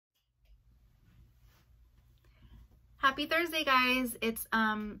Happy Thursday, guys. It's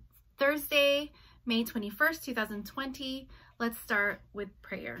Thursday, May 21st, 2020. Let's start with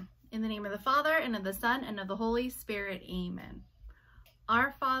prayer. In the name of the Father, and of the Son, and of the Holy Spirit. Amen.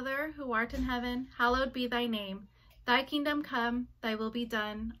 Our Father, who art in heaven, hallowed be thy name. Thy kingdom come, thy will be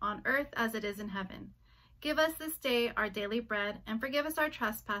done, on earth as it is in heaven. Give us this day our daily bread, and forgive us our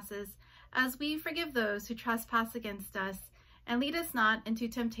trespasses, as we forgive those who trespass against us. And lead us not into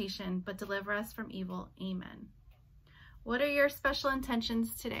temptation, but deliver us from evil. Amen. What are your special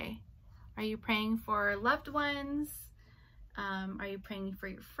intentions today? Are you praying for loved ones? Are you praying for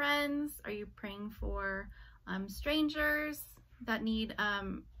your friends? Are you praying for strangers that need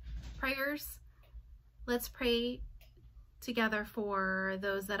prayers? Let's pray together for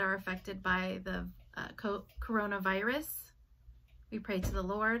those that are affected by the coronavirus. We pray to the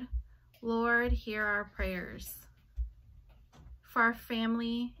Lord. Lord, hear our prayers. For our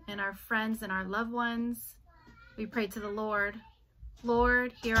family and our friends and our loved ones, we pray to the Lord.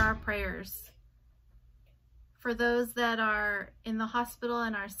 Lord, hear our prayers. For those that are in the hospital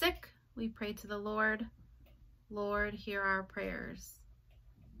and are sick, we pray to the Lord. Lord, hear our prayers.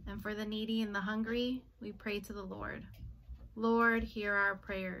 And for the needy and the hungry, we pray to the Lord. Lord, hear our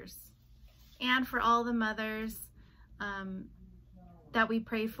prayers. And for all the mothers that we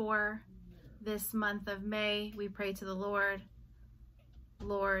pray for this month of May, we pray to the Lord.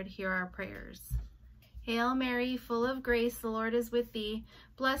 Lord, hear our prayers. Hail Mary, full of grace, the Lord is with thee.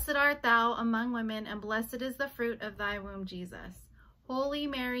 Blessed art thou among women, and blessed is the fruit of thy womb, Jesus. Holy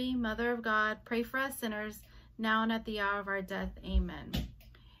Mary, Mother of God, pray for us sinners, now and at the hour of our death. Amen.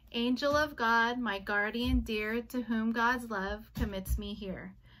 Angel of God, my guardian dear, to whom God's love commits me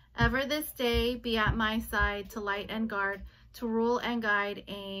here. Ever this day be at my side, to light and guard, to rule and guide.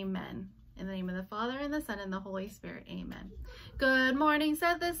 Amen. In the name of the Father, and the Son, and the Holy Spirit. Amen. Good morning,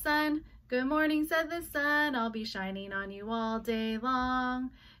 said the sun. Good morning, said the sun. I'll be shining on you all day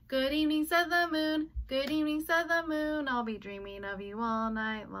long. Good evening, said the moon. Good evening, said the moon. I'll be dreaming of you all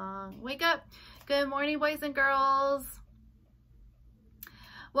night long. Wake up. Good morning, boys and girls.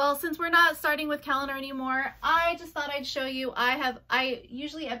 Well, since we're not starting with calendar anymore, I just thought I'd show you. I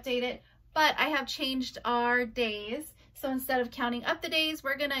usually update it, but I have changed our days. So instead of counting up the days,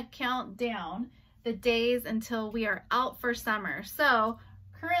 we're gonna count down the days until we are out for summer. So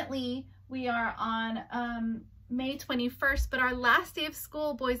currently we are on May 21st, but our last day of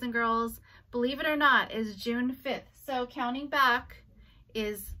school, boys and girls, believe it or not, is June 5th. So counting back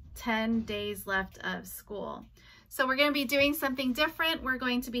is 10 days left of school. So we're gonna be doing something different. We're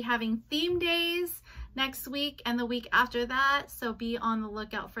going to be having theme days next week and the week after that, so be on the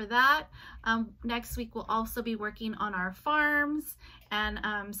lookout for that. Next week we'll also be working on our farms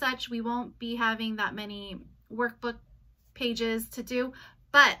and such. We won't be having that many workbook pages to do,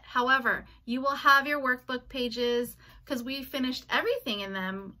 but however, you will have your workbook pages because we finished everything in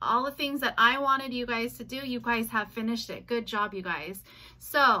them. All the things that I wanted you guys to do, you guys have finished it. Good job, you guys.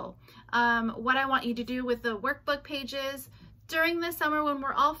 So what I want you to do with the workbook pages during the summer when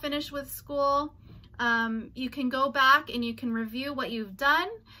we're all finished with school, you can go back and you can review what you've done.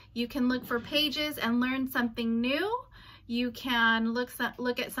 You can look for pages and learn something new. You can look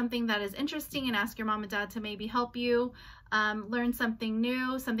at something that is interesting and ask your mom and dad to maybe help you learn something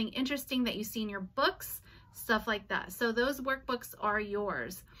new, something interesting that you see in your books, stuff like that. So those workbooks are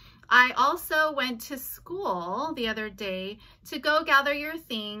yours. I also went to school the other day to go gather your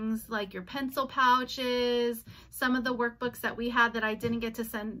things like your pencil pouches, some of the workbooks that we had that I didn't get to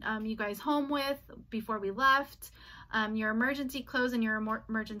send you guys home with before we left, your emergency clothes and your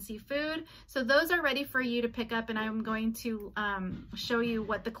emergency food. So those are ready for you to pick up, and I'm going to show you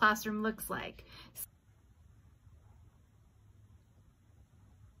what the classroom looks like.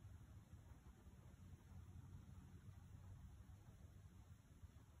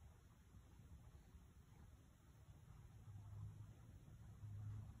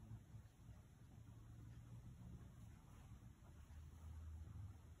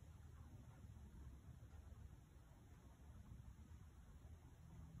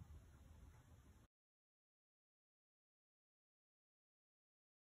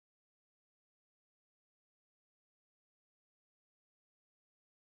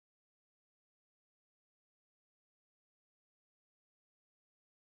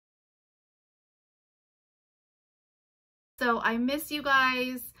 So I miss you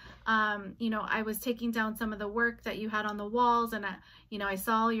guys. You know, I was taking down some of the work that you had on the walls, and I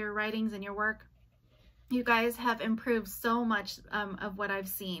saw your writings and your work. You guys have improved so much of what I've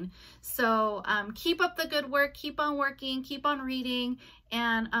seen. So keep up the good work, keep on working, keep on reading,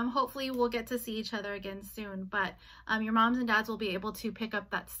 and hopefully we'll get to see each other again soon. But your moms and dads will be able to pick up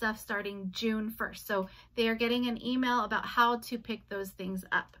that stuff starting June 1st. So they are getting an email about how to pick those things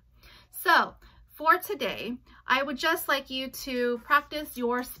up. So for today, I would just like you to practice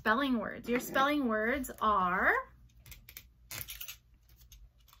your spelling words. Your spelling words are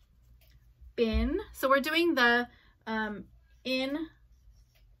bin. So we're doing the in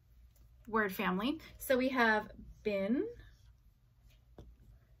word family. So we have bin,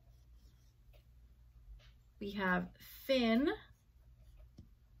 we have fin,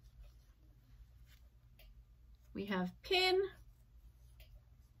 we have pin,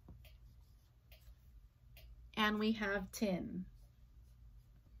 and we have tin.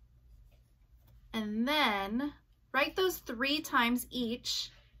 And then write those 3 times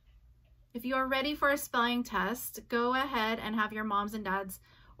each. If you are ready for a spelling test, go ahead and have your moms and dads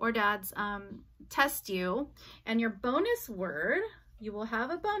test you. And your bonus word, you will have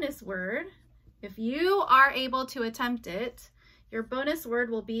a bonus word. If you are able to attempt it, your bonus word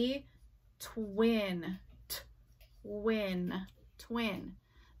will be twin. Twin. Twin.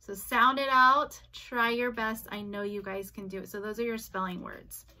 So sound it out. Try your best. I know you guys can do it. So those are your spelling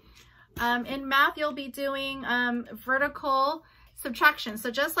words. In math, you'll be doing vertical subtraction.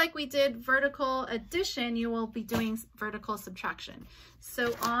 So just like we did vertical addition, you will be doing vertical subtraction.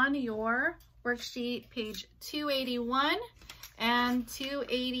 So on your worksheet, page 281 and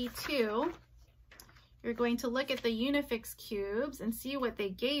 282, you're going to look at the Unifix cubes and see what they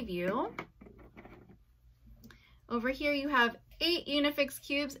gave you. Over here you have 8 Unifix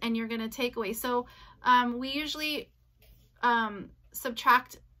cubes and you're going to take away. So we usually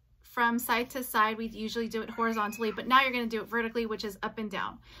subtract from side to side. We usually do it horizontally, but now you're going to do it vertically, which is up and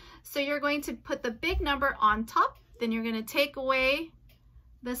down. So you're going to put the big number on top, then you're going to take away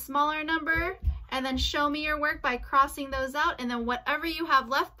the smaller number, and then show me your work by crossing those out, and then whatever you have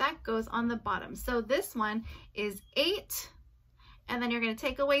left, that goes on the bottom. So this one is 8, and then you're going to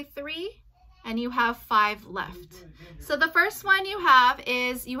take away 3, and you have 5 left. So the first one you have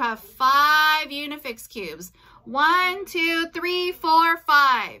is you have 5 Unifix cubes. 1, 2, 3, 4,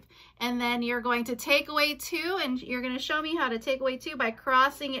 5. And then you're going to take away 2, and you're going to show me how to take away 2 by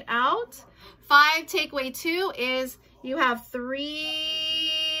crossing it out. 5 take away 2 is you have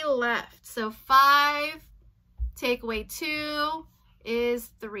 3 left. So 5 take away 2 is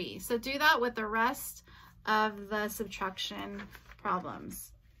 3. So do that with the rest of the subtraction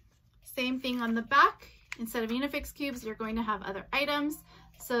problems. Same thing on the back. Instead of Unifix cubes, you're going to have other items.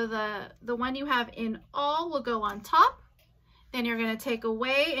 So the one you have in all will go on top. Then you're going to take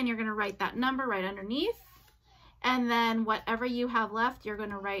away and you're going to write that number right underneath. And then whatever you have left, you're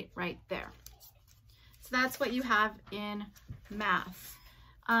going to write right there. So that's what you have in math.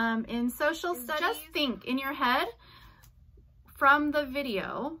 In social studies, just think in your head from the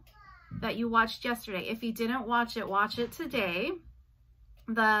video that you watched yesterday. If you didn't watch it today.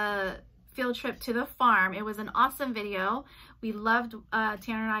 The field trip to the farm. It was an awesome video. We loved, Tanner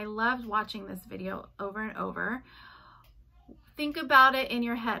and I loved watching this video over and over. Think about it in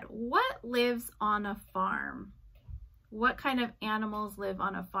your head. What lives on a farm? What kind of animals live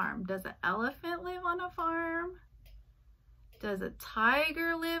on a farm? Does an elephant live on a farm? Does a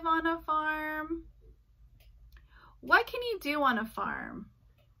tiger live on a farm? What can you do on a farm?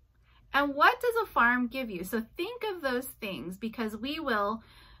 And what does a farm give you? So think of those things, because we will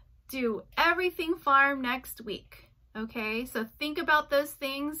do everything farm next week. Okay, so think about those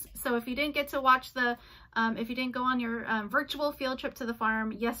things. So if you didn't get to watch the, if you didn't go on your virtual field trip to the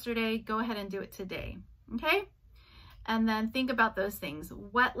farm yesterday, go ahead and do it today. Okay, and then think about those things.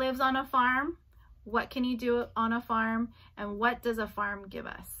 What lives on a farm? What can you do on a farm? And what does a farm give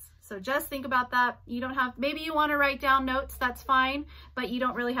us? So just think about that. You don't have, maybe you want to write down notes, that's fine, but you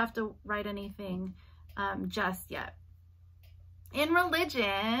don't really have to write anything just yet. In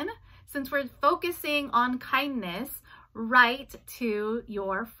religion, since we're focusing on kindness, write to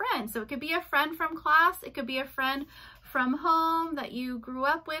your friend. So it could be a friend from class, it could be a friend from home that you grew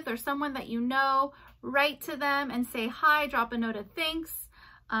up with, or someone that you know. Write to them and say hi, drop a note of thanks,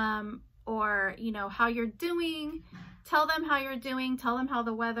 or you know, how you're doing. Tell them how you're doing, tell them how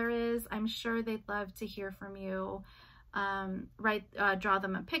the weather is. I'm sure they'd love to hear from you. Draw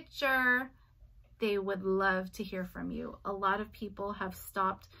them a picture. They would love to hear from you. A lot of people have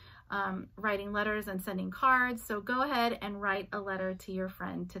stopped writing letters and sending cards, so go ahead and write a letter to your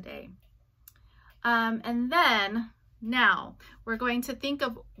friend today. And then now we're going to think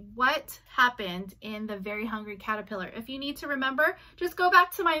of what happened in the Very Hungry Caterpillar. If you need to remember, just go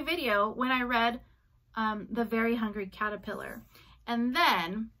back to my video when I read the Very Hungry Caterpillar. And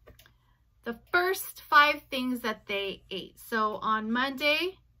then the first 5 things that they ate. So on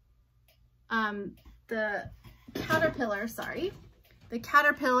Monday, the caterpillar, so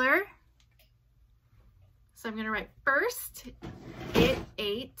I'm going to write first, it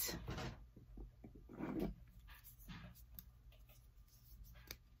ate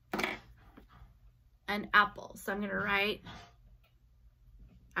an apple. So I'm going to write,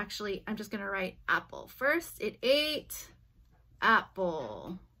 actually, I'm just going to write apple. First, it ate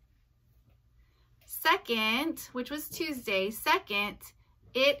apple. Second, which was Tuesday, second,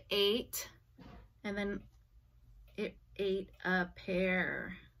 it ate, and then it ate a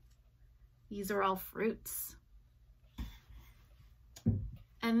pear. These are all fruits.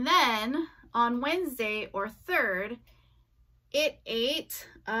 And then on Wednesday or third, it ate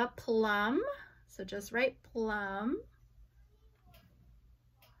a plum. So just write plum.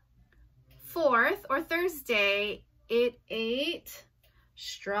 Fourth or Thursday, it ate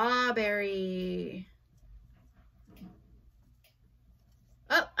strawberry.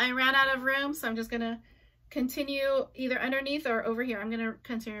 Oh, I ran out of room, so I'm just gonna continue either underneath or over here. I'm gonna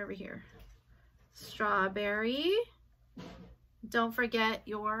continue over here. Strawberry. Don't forget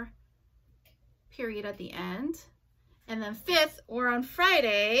your period at the end. And then fifth, or on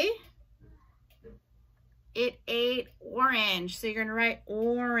Friday, it ate orange. So you're gonna write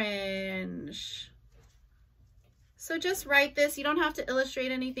orange. So just write this. You don't have to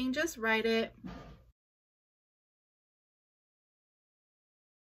illustrate anything, just write it.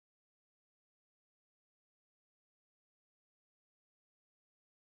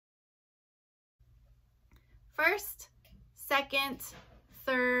 First, second,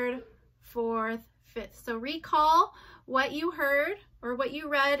 third, fourth, fifth. So recall what you heard or what you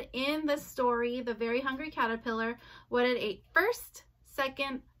read in the story, The Very Hungry Caterpillar, what it ate first,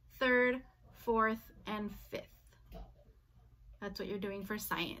 second, third, fourth, and fifth. That's what you're doing for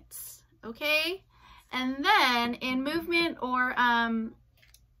science, okay? And then in movement or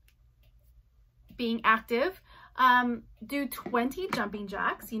being active, do 20 jumping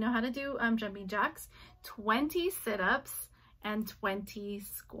jacks. You know how to do jumping jacks. 20 sit-ups and 20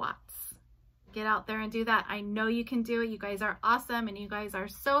 squats. Get out there and do that. I know you can do it. You guys are awesome and you guys are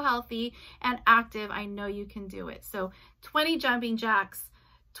so healthy and active. I know you can do it. So 20 jumping jacks,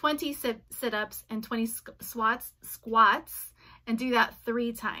 20 sit-ups, and 20 squats, and do that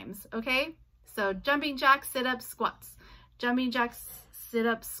 3 times, okay? So jumping jacks, sit-ups, squats. Jumping jacks,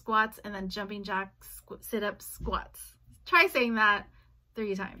 sit-ups, squats, and then jumping jacks, sit-ups, squats. Try saying that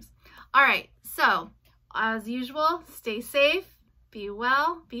 3 times. All right, so as usual, stay safe, be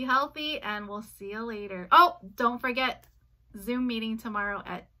well, be healthy, and we'll see you later. Oh, don't forget Zoom meeting tomorrow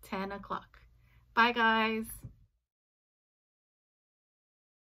at 10 o'clock. Bye, guys.